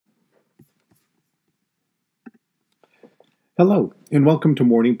Hello, and welcome to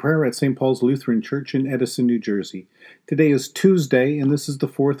morning prayer at St. Paul's Lutheran Church in Edison, New Jersey. Today is Tuesday, and this is the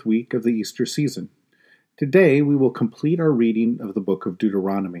fourth week of the Easter season. Today, we will complete our reading of the book of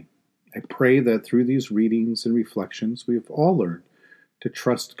Deuteronomy. I pray that through these readings and reflections, we have all learned to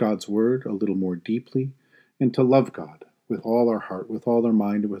trust God's Word a little more deeply and to love God with all our heart, with all our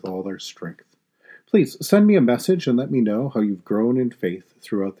mind, and with all our strength. Please send me a message and let me know how you've grown in faith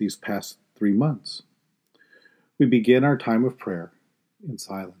throughout these past 3 months. We begin our time of prayer in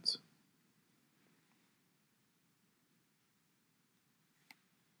silence.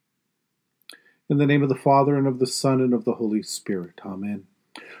 In the name of the Father, and of the Son, and of the Holy Spirit. Amen.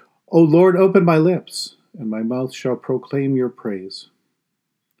 O Lord, open my lips, and my mouth shall proclaim your praise.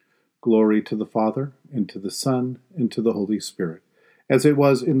 Glory to the Father, and to the Son, and to the Holy Spirit, as it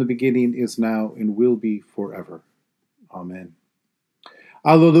was in the beginning, is now, and will be forever. Amen.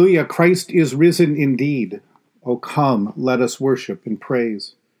 Alleluia, Christ is risen indeed. O come, let us worship and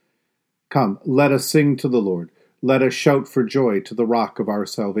praise. Come, let us sing to the Lord. Let us shout for joy to the rock of our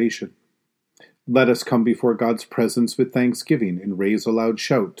salvation. Let us come before God's presence with thanksgiving and raise a loud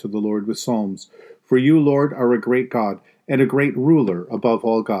shout to the Lord with psalms. For you, Lord, are a great God and a great ruler above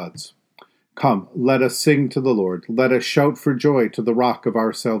all gods. Come, let us sing to the Lord. Let us shout for joy to the rock of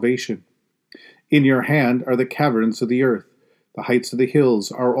our salvation. In your hand are the caverns of the earth. The heights of the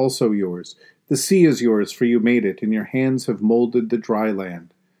hills are also yours. The sea is yours, for you made it, and your hands have molded the dry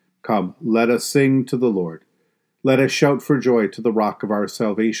land. Come, let us sing to the Lord. Let us shout for joy to the rock of our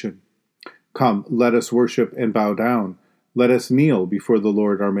salvation. Come, let us worship and bow down. Let us kneel before the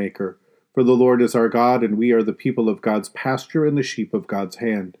Lord our Maker. For the Lord is our God, and we are the people of God's pasture and the sheep of God's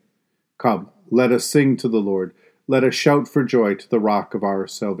hand. Come, let us sing to the Lord. Let us shout for joy to the rock of our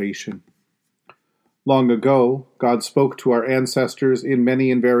salvation. Long ago, God spoke to our ancestors in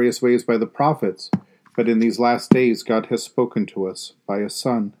many and various ways by the prophets, but in these last days God has spoken to us by a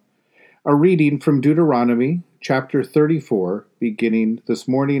Son. A reading from Deuteronomy, chapter 34, beginning this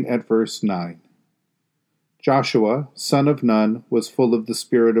morning at verse 9. Joshua, son of Nun, was full of the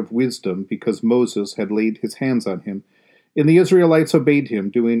spirit of wisdom because Moses had laid his hands on him, and the Israelites obeyed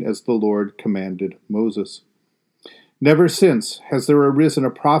him, doing as the Lord commanded Moses. Never since has there arisen a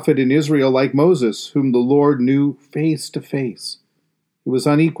prophet in Israel like Moses, whom the Lord knew face to face. He was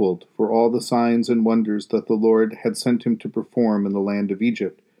unequaled for all the signs and wonders that the Lord had sent him to perform in the land of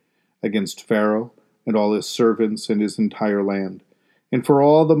Egypt, against Pharaoh and all his servants and his entire land, and for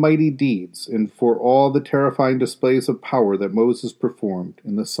all the mighty deeds and for all the terrifying displays of power that Moses performed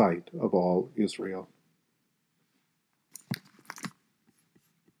in the sight of all Israel.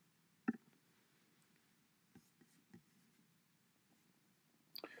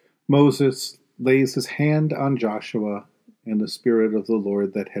 Moses lays his hand on Joshua, and the Spirit of the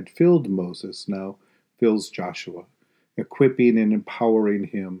Lord that had filled Moses now fills Joshua, equipping and empowering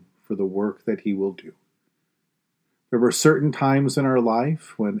him for the work that he will do. There were certain times in our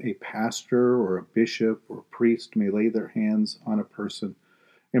life when a pastor or a bishop or a priest may lay their hands on a person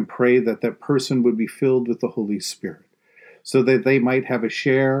and pray that that person would be filled with the Holy Spirit, so that they might have a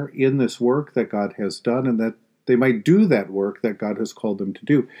share in this work that God has done, and that they might do that work that God has called them to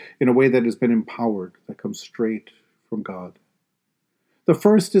do in a way that has been empowered, that comes straight from God. The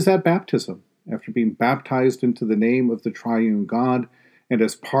first is at baptism, after being baptized into the name of the triune God, and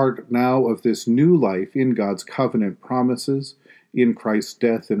as part now of this new life in God's covenant promises, in Christ's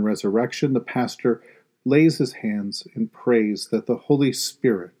death and resurrection, the pastor lays his hands and prays that the Holy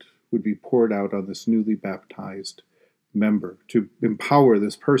Spirit would be poured out on this newly baptized member, to empower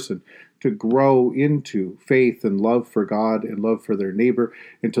this person to grow into faith and love for God and love for their neighbor,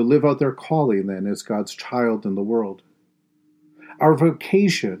 and to live out their calling then as God's child in the world. Our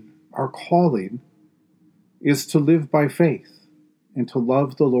vocation, our calling, is to live by faith and to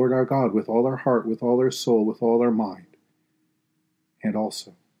love the Lord our God with all our heart, with all our soul, with all our mind, and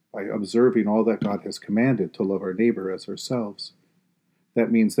also by observing all that God has commanded to love our neighbor as ourselves.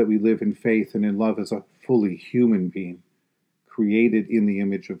 That means that we live in faith and in love as a fully human being, created in the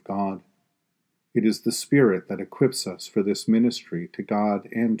image of God. It is the Spirit that equips us for this ministry to God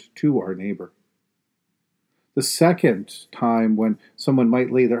and to our neighbor. The second time when someone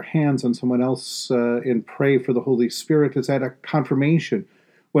might lay their hands on someone else and pray for the Holy Spirit is at a confirmation,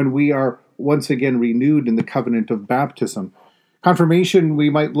 when we are once again renewed in the covenant of baptism. Confirmation, we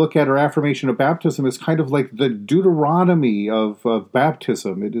might look at, or affirmation of baptism, is kind of like the Deuteronomy of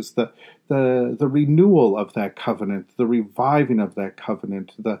baptism. It is the renewal of that covenant, the reviving of that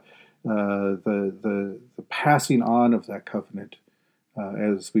covenant, the passing on of that covenant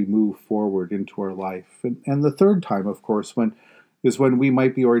as we move forward into our life. And the third time, of course, when is when we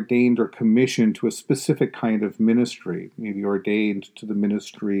might be ordained or commissioned to a specific kind of ministry, maybe ordained to the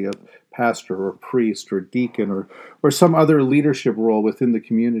ministry of pastor or priest or deacon or some other leadership role within the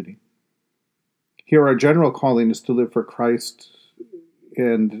community. Here, our general calling is to live for Christ,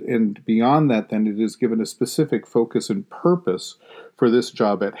 and beyond that, then, it is given a specific focus and purpose for this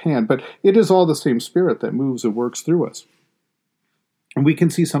job at hand. But it is all the same Spirit that moves and works through us. And we can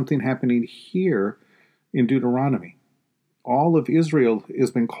see something happening here in Deuteronomy. All of Israel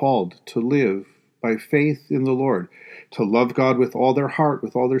has been called to live by faith in the Lord, to love God with all their heart,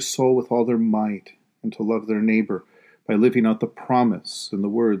 with all their soul, with all their might, and to love their neighbor by living out the promise and the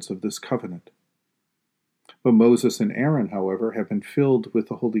words of this covenant. But Moses and Aaron, however, have been filled with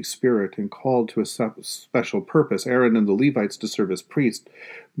the Holy Spirit and called to a special purpose. Aaron and the Levites to serve as priests,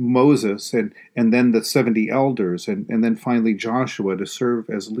 Moses and then the 70 elders, and then finally Joshua to serve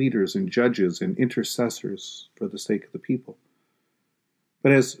as leaders and judges and intercessors for the sake of the people.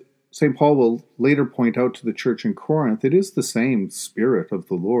 But as St. Paul will later point out to the church in Corinth, it is the same Spirit of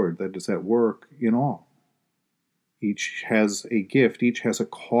the Lord that is at work in all. Each has a gift, each has a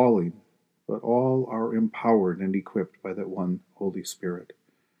calling, but all are empowered and equipped by that one Holy Spirit.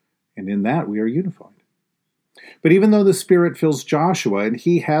 And in that we are unified. But even though the Spirit fills Joshua, and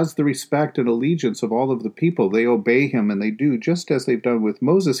he has the respect and allegiance of all of the people, they obey him and they do just as they've done with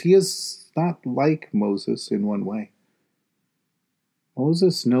Moses, he is not like Moses in one way.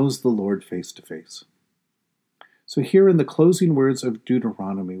 Moses knows the Lord face to face. So here in the closing words of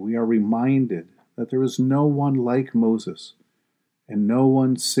Deuteronomy, we are reminded that there is no one like Moses, and no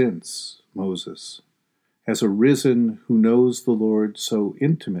one since Moses has arisen who knows the Lord so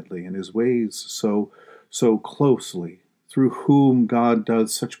intimately and his ways so closely, through whom God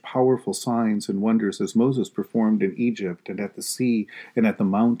does such powerful signs and wonders as Moses performed in Egypt and at the sea and at the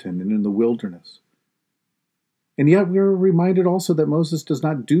mountain and in the wilderness. And yet we are reminded also that Moses does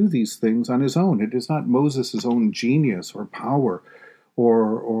not do these things on his own. It is not Moses' own genius or power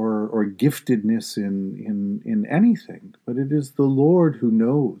or giftedness in anything, but it is the Lord who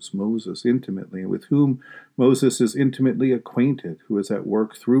knows Moses intimately, and with whom Moses is intimately acquainted, who is at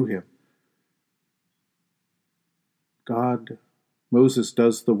work through him. Moses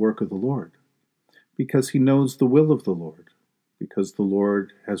does the work of the Lord because he knows the will of the Lord, because the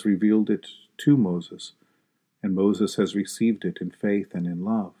Lord has revealed it to Moses, and Moses has received it in faith and in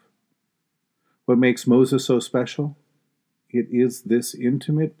love. What makes Moses so special? It is this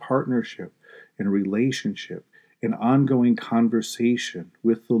intimate partnership and relationship and ongoing conversation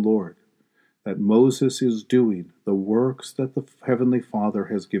with the Lord that Moses is doing the works that the Heavenly Father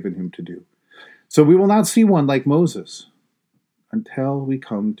has given him to do. So we will not see one like Moses until we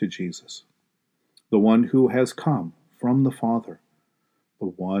come to Jesus, the one who has come from the Father, the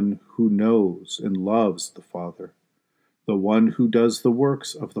one who knows and loves the Father, the one who does the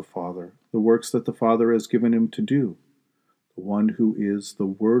works of the Father, the works that the Father has given him to do, the one who is the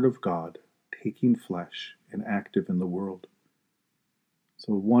Word of God, taking flesh and active in the world.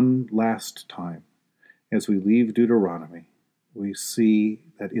 So one last time, as we leave Deuteronomy, we see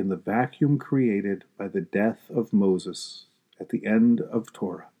that in the vacuum created by the death of Moses at the end of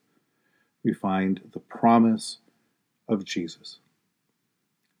Torah, we find the promise of Jesus.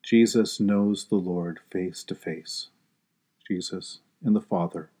 Jesus knows the Lord face to face. Jesus and the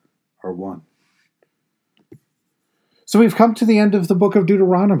Father are one. So we've come to the end of the book of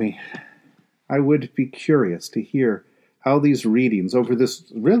Deuteronomy. I would be curious to hear how these readings over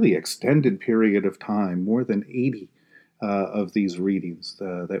this really extended period of time, more than 80 of these readings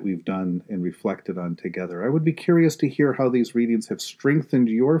that we've done and reflected on together. I would be curious to hear how these readings have strengthened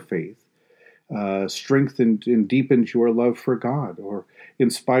your faith, strengthened and deepened your love for God, or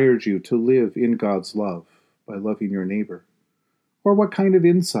inspired you to live in God's love by loving your neighbor. Or what kind of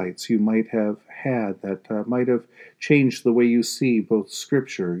insights you might have had that might have changed the way you see both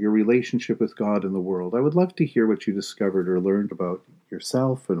Scripture, your relationship with God, and the world. I would love to hear what you discovered or learned about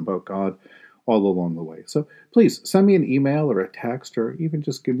yourself and about God all along the way. So please send me an email or a text, or even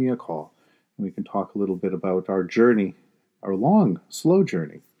just give me a call, and we can talk a little bit about our journey, our long, slow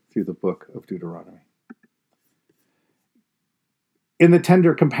journey through the book of Deuteronomy. In the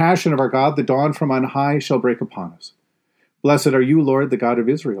tender compassion of our God, the dawn from on high shall break upon us. Blessed are you, Lord, the God of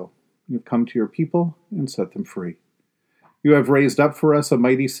Israel. You have come to your people and set them free. You have raised up for us a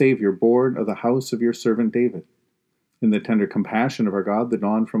mighty Savior, born of the house of your servant David. In the tender compassion of our God, the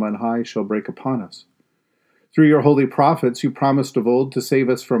dawn from on high shall break upon us. Through your holy prophets, you promised of old to save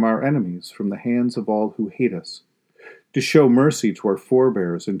us from our enemies, from the hands of all who hate us, to show mercy to our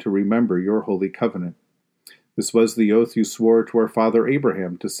forebears and to remember your holy covenant. This was the oath you swore to our father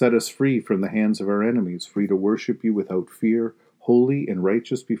Abraham, to set us free from the hands of our enemies, free to worship you without fear holy and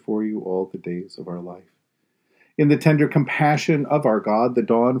righteous before you all the days of our life. In the tender compassion of our God, the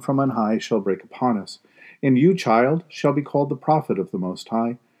dawn from on high shall break upon us. And you, child, shall be called the prophet of the Most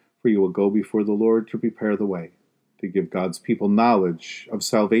High, for you will go before the Lord to prepare the way, to give God's people knowledge of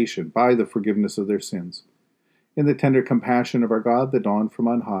salvation by the forgiveness of their sins. In the tender compassion of our God, the dawn from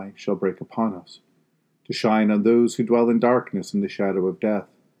on high shall break upon us, to shine on those who dwell in darkness and the shadow of death,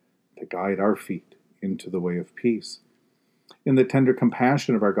 to guide our feet into the way of peace. In the tender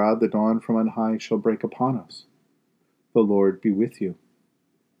compassion of our God, the dawn from on high shall break upon us. The Lord be with you.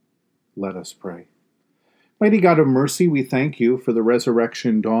 Let us pray. Mighty God of mercy, we thank you for the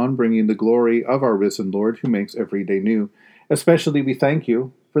resurrection dawn, bringing the glory of our risen Lord, who makes every day new. Especially we thank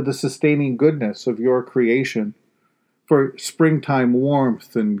you for the sustaining goodness of your creation, for springtime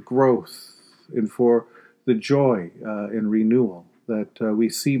warmth and growth, and for the joy and renewal that we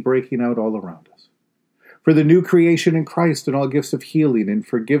see breaking out all around us. For the new creation in Christ and all gifts of healing and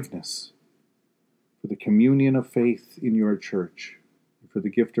forgiveness, for the communion of faith in your church, and for the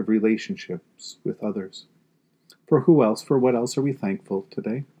gift of relationships with others. For who else, for what else are we thankful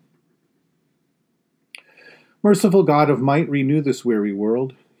today? Merciful God of might, renew this weary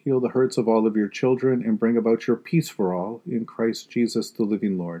world, heal the hurts of all of your children, and bring about your peace for all in Christ Jesus the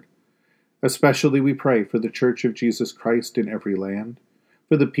living Lord. Especially we pray for the Church of Jesus Christ in every land,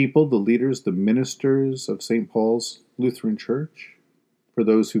 for the people, the leaders, the ministers of St. Paul's Lutheran Church, for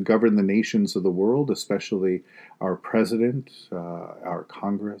those who govern the nations of the world, especially our president, our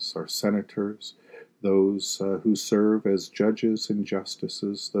Congress, our senators, those who serve as judges and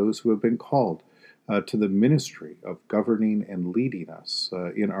justices, those who have been called to the ministry of governing and leading us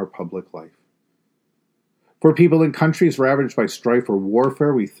in our public life. For people in countries ravaged by strife or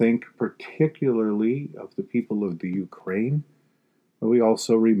warfare, we think particularly of the people of the Ukraine, but we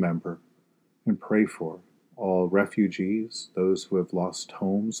also remember and pray for all refugees, those who have lost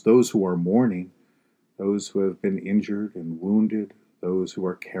homes, those who are mourning, those who have been injured and wounded, those who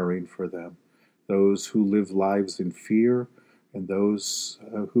are caring for them, those who live lives in fear, and those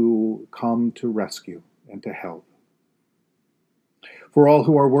who come to rescue and to help. For all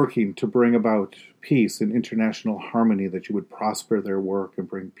who are working to bring about peace and international harmony, that you would prosper their work and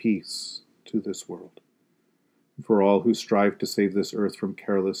bring peace to this world. For all who strive to save this earth from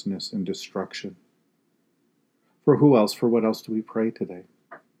carelessness and destruction. For who else, for what else do we pray today?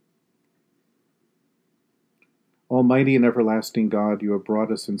 Almighty and everlasting God, you have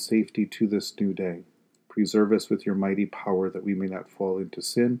brought us in safety to this new day. Preserve us with your mighty power, that we may not fall into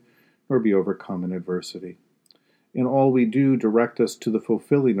sin, nor be overcome in adversity. In all we do, direct us to the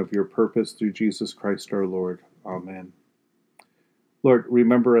fulfilling of your purpose through Jesus Christ our Lord. Amen. Lord,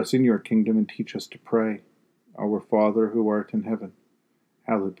 remember us in your kingdom and teach us to pray. Our Father, who art in heaven,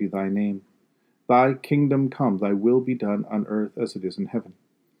 hallowed be thy name. Thy kingdom come, thy will be done on earth as it is in heaven.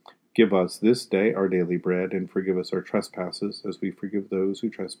 Give us this day our daily bread, and forgive us our trespasses, as we forgive those who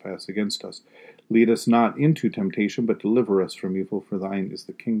trespass against us. Lead us not into temptation, but deliver us from evil. For thine is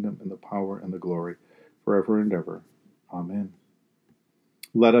the kingdom, and the power, and the glory, forever and ever. Amen.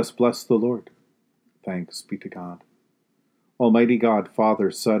 Let us bless the Lord. Thanks be to God. Almighty God, Father,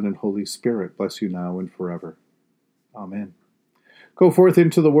 Son, and Holy Spirit, bless you now and forever. Amen. Go forth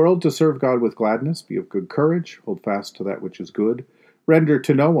into the world to serve God with gladness. Be of good courage. Hold fast to that which is good. Render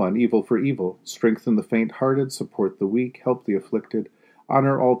to no one evil for evil. Strengthen the faint-hearted. Support the weak. Help the afflicted.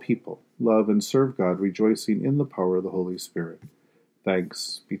 Honor all people. Love and serve God, rejoicing in the power of the Holy Spirit.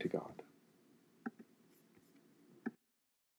 Thanks be to God.